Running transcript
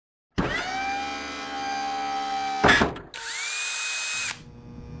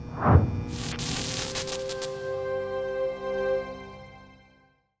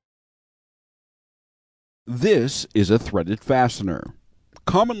This is a threaded fastener,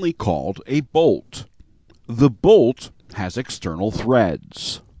 commonly called a bolt. The bolt has external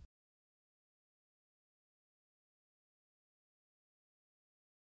threads.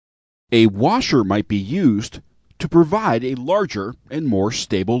 A washer might be used to provide a larger and more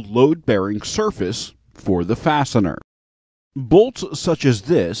stable load-bearing surface for the fastener. Bolts such as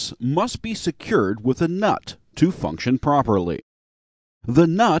this must be secured with a nut to function properly. The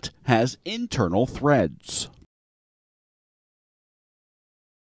nut has internal threads.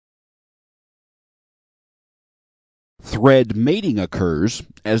 Thread mating occurs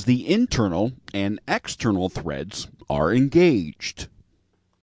as the internal and external threads are engaged.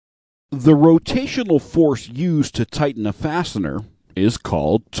 The rotational force used to tighten a fastener is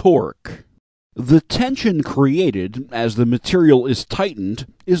called torque. The tension created as the material is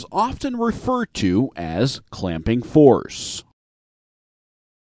tightened is often referred to as clamping force.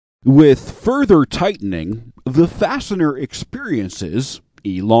 With further tightening, the fastener experiences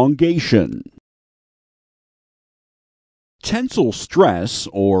elongation. Tensile stress,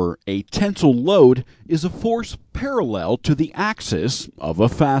 or a tensile load, is a force parallel to the axis of a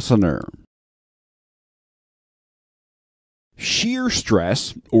fastener. Shear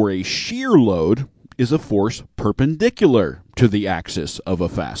stress, or a shear load, is a force perpendicular to the axis of a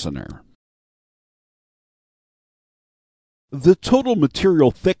fastener. The total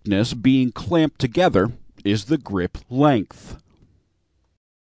material thickness being clamped together is the grip length.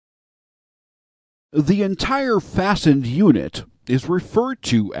 The entire fastened unit is referred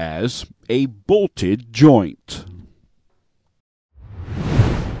to as a bolted joint.